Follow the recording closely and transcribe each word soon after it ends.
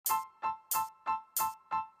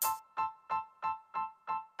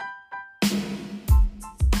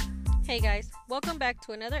Hey guys, welcome back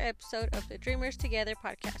to another episode of the Dreamers Together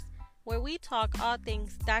podcast, where we talk all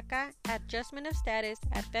things DACA, adjustment of status,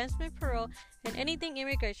 advancement parole, and anything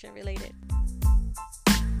immigration related.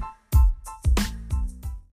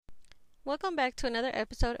 Welcome back to another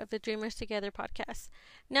episode of the Dreamers Together podcast.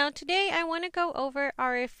 Now today I want to go over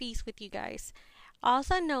RFEs with you guys,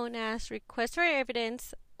 also known as request for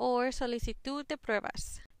evidence or solicitud de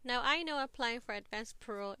pruebas. Now I know applying for advanced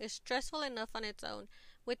parole is stressful enough on its own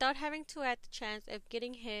without having to add the chance of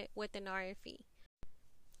getting hit with an RFE.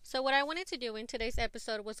 So what I wanted to do in today's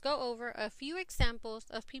episode was go over a few examples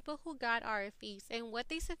of people who got RFEs and what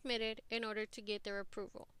they submitted in order to get their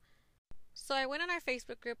approval. So I went on our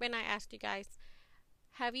Facebook group and I asked you guys,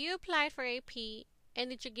 have you applied for AP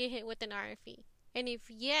and did you get hit with an RFE? And if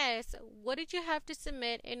yes, what did you have to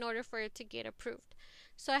submit in order for it to get approved?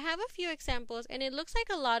 So I have a few examples, and it looks like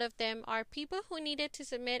a lot of them are people who needed to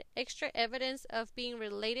submit extra evidence of being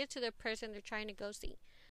related to the person they're trying to go see.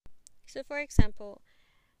 So for example,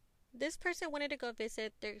 this person wanted to go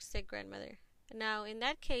visit their sick grandmother. Now in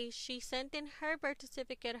that case, she sent in her birth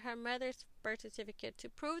certificate, her mother's birth certificate to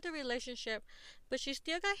prove the relationship, but she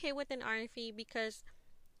still got hit with an RFE because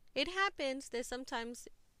it happens that sometimes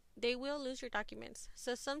they will lose your documents.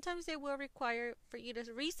 So sometimes they will require for you to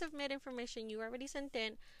resubmit information you already sent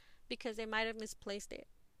in because they might have misplaced it.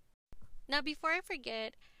 Now before I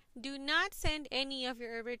forget, do not send any of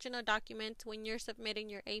your original documents when you're submitting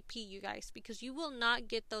your AP, you guys, because you will not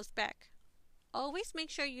get those back. Always make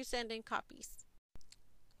sure you send in copies.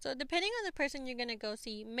 So depending on the person you're going to go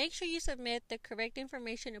see, make sure you submit the correct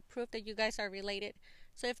information to prove that you guys are related.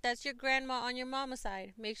 So if that's your grandma on your mama's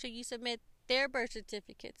side, make sure you submit their birth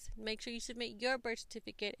certificates. Make sure you submit your birth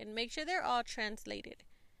certificate and make sure they're all translated.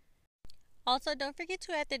 Also, don't forget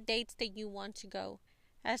to add the dates that you want to go,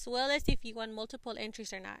 as well as if you want multiple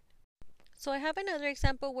entries or not. So I have another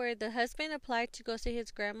example where the husband applied to go see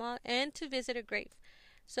his grandma and to visit a grave.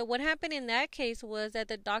 So what happened in that case was that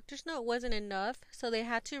the doctor's note wasn't enough, so they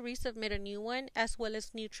had to resubmit a new one as well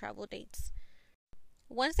as new travel dates.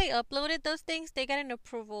 Once they uploaded those things, they got an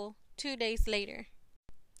approval 2 days later.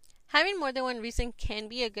 Having more than one reason can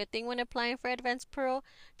be a good thing when applying for advanced parole.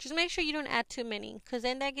 Just make sure you don't add too many, because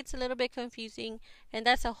then that gets a little bit confusing, and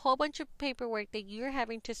that's a whole bunch of paperwork that you're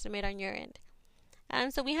having to submit on your end.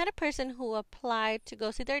 So we had a person who applied to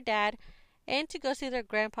go see their dad and to go see their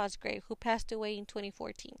grandpa's grave, who passed away in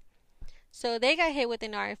 2014. So they got hit with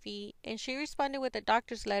an RFE, and she responded with a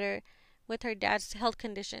doctor's letter with her dad's health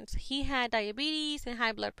conditions. He had diabetes and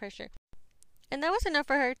high blood pressure, and that was enough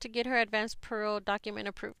for her to get her advanced parole document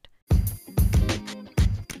approved.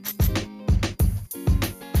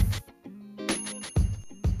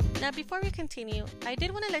 Now before we continue, I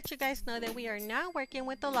did want to let you guys know that we are now working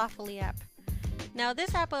with the Lawfully app. Now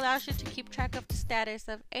this app allows you to keep track of the status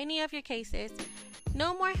of any of your cases.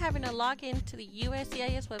 No more having to log in to the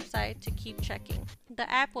USCIS website to keep checking. The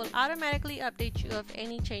app will automatically update you of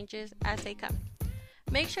any changes as they come.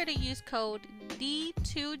 Make sure to use code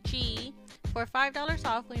D2G for $5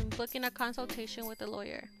 off when booking a consultation with a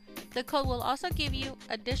lawyer. The code will also give you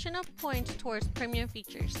additional points towards premium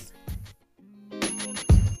features.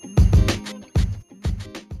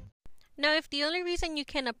 Now, if the only reason you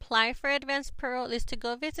can apply for advanced parole is to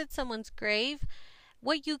go visit someone's grave,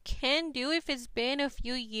 what you can do if it's been a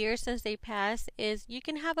few years since they passed is you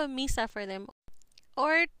can have a misa for them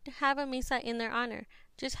or have a misa in their honor.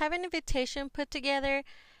 Just have an invitation put together,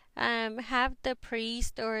 have the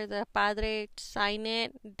priest or the padre sign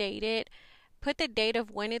it, date it, put the date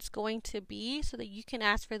of when it's going to be so that you can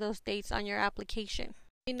ask for those dates on your application.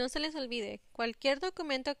 Y no se les olvide, cualquier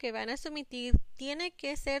documento que van a submitir tiene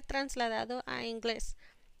que ser trasladado a inglés.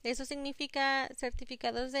 Eso significa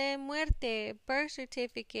certificados de muerte, birth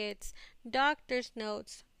certificates, doctor's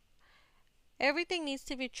notes. Everything needs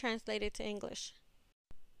to be translated to English.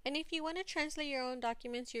 And if you want to translate your own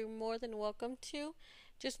documents, you're more than welcome to.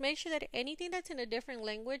 Just make sure that anything that's in a different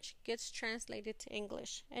language gets translated to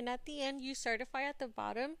English. And at the end, you certify at the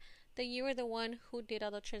bottom that you were the one who did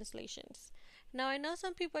all the translations. Now, I know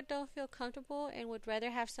some people don't feel comfortable and would rather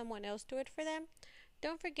have someone else do it for them.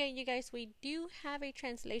 Don't forget, you guys, we do have a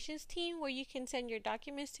translations team where you can send your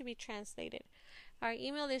documents to be translated. Our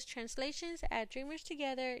email is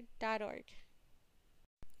translations@dreamerstogether.org.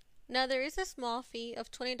 Now, there is a small fee of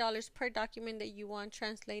 $20 per document that you want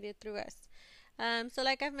translated through us. So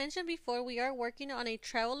like I've mentioned before, we are working on a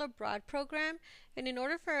travel abroad program, and in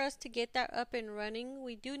order for us to get that up and running,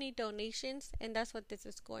 we do need donations, and that's what this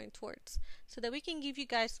is going towards, so that we can give you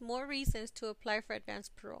guys more reasons to apply for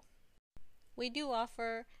advanced parole. We do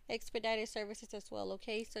offer expedited services as well,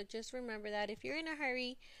 okay? So just remember that if you're in a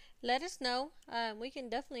hurry let us know. We can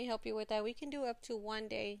definitely help you with that. We can do up to 1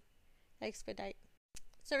 day expedite.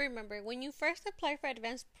 So remember, when you first apply for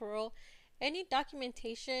advanced parole, any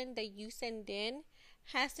documentation that you send in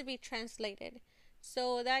has to be translated.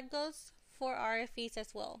 So that goes for RFEs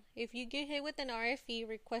as well. If you get hit with an RFE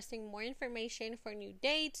requesting more information for new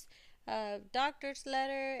dates, a doctor's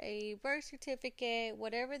letter, a birth certificate,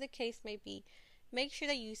 whatever the case may be, make sure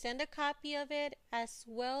that you send a copy of it as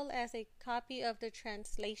well as a copy of the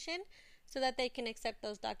translation so that they can accept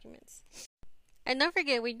those documents. And don't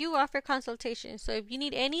forget, we do offer consultations. So if you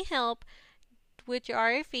need any help with your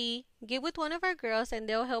RFE, get with one of our girls and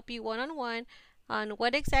they'll help you one-on-one on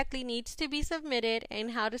what exactly needs to be submitted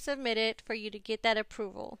and how to submit it for you to get that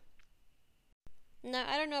approval. Now,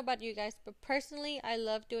 I don't know about you guys, but personally, I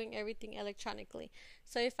love doing everything electronically.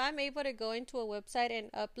 So if I'm able to go into a website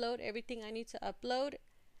and upload everything I need to upload,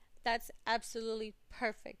 that's absolutely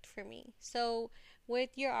perfect for me. So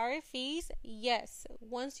with your RFEs, yes,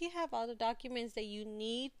 once you have all the documents that you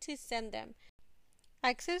need to send them,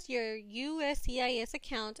 access your USCIS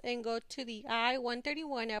account and go to the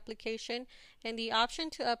I-131 application, and the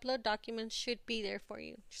option to upload documents should be there for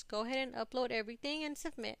you. Just go ahead and upload everything and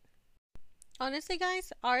submit. Honestly,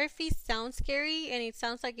 guys, RFE sounds scary and it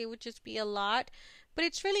sounds like it would just be a lot, but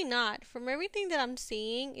it's really not. From everything that I'm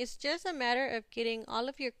seeing, it's just a matter of getting all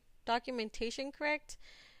of your documentation correct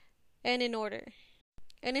and in order.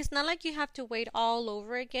 And it's not like you have to wait all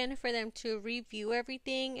over again for them to review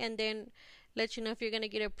everything and then let you know if you're going to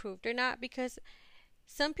get approved or not, because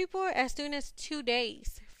some people, as soon as 2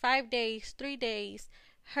 days, 5 days, 3 days,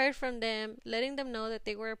 heard from them, letting them know that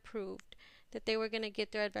they were approved, that they were going to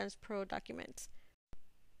get their advanced parole documents.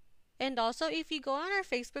 And also, if you go on our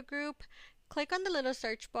Facebook group, click on the little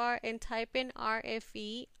search bar and type in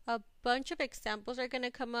RFE. A bunch of examples are going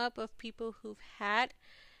to come up of people who've had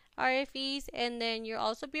RFEs, and then you'll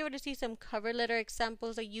also be able to see some cover letter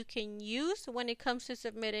examples that you can use when it comes to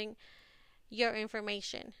submitting your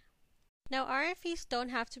information. Now, RFEs don't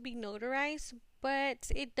have to be notarized,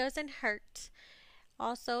 but it doesn't hurt.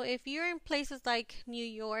 Also, if you're in places like New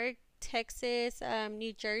York, Texas,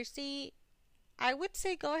 New Jersey, I would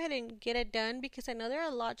say go ahead and get it done because I know they're a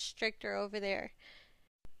lot stricter over there.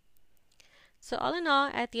 So all in all,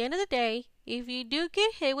 at the end of the day, if you do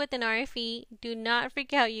get hit with an RFE, do not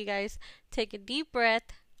freak out, you guys. Take a deep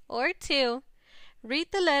breath or two. Read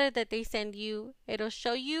the letter that they send you. It'll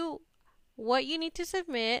show you what you need to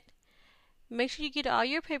submit. Make sure you get all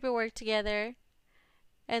your paperwork together.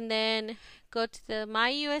 And then go to the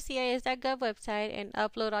myuscis.gov website and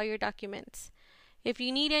upload all your documents. If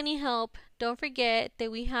you need any help, don't forget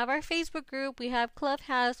that we have our Facebook group, we have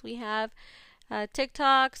Clubhouse, we have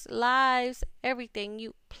TikToks, lives,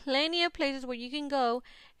 everything. Plenty of places where you can go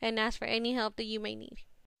and ask for any help that you may need.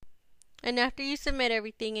 And after you submit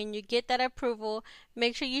everything and you get that approval,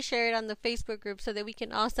 make sure you share it on the Facebook group so that we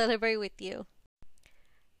can all celebrate with you.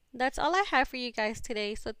 That's all I have for you guys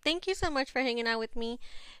today. So thank you so much for hanging out with me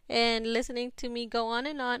and listening to me go on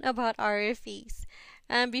and on about RFEs.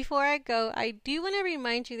 And before I go, I do want to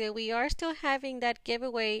remind you that we are still having that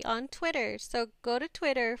giveaway on Twitter. So go to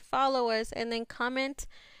Twitter, follow us, and then comment,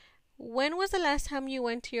 when was the last time you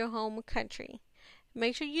went to your home country?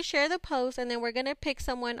 Make sure you share the post, and then we're going to pick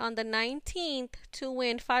someone on the 19th to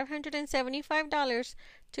win $575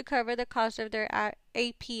 to cover the cost of their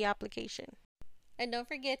AP application. And don't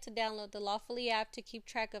forget to download the Lawfully app to keep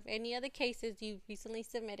track of any other cases you've recently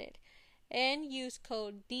submitted. And use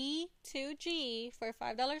code D2G for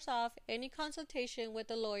 $5 off any consultation with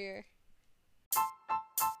a lawyer.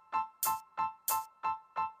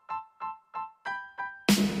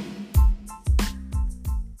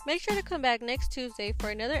 Make sure to come back next Tuesday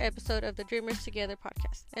for another episode of the Dreamers Together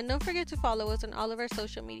podcast. And don't forget to follow us on all of our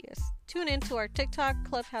social medias. Tune in to our TikTok,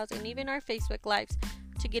 Clubhouse, and even our Facebook Lives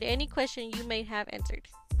to get any question you may have answered.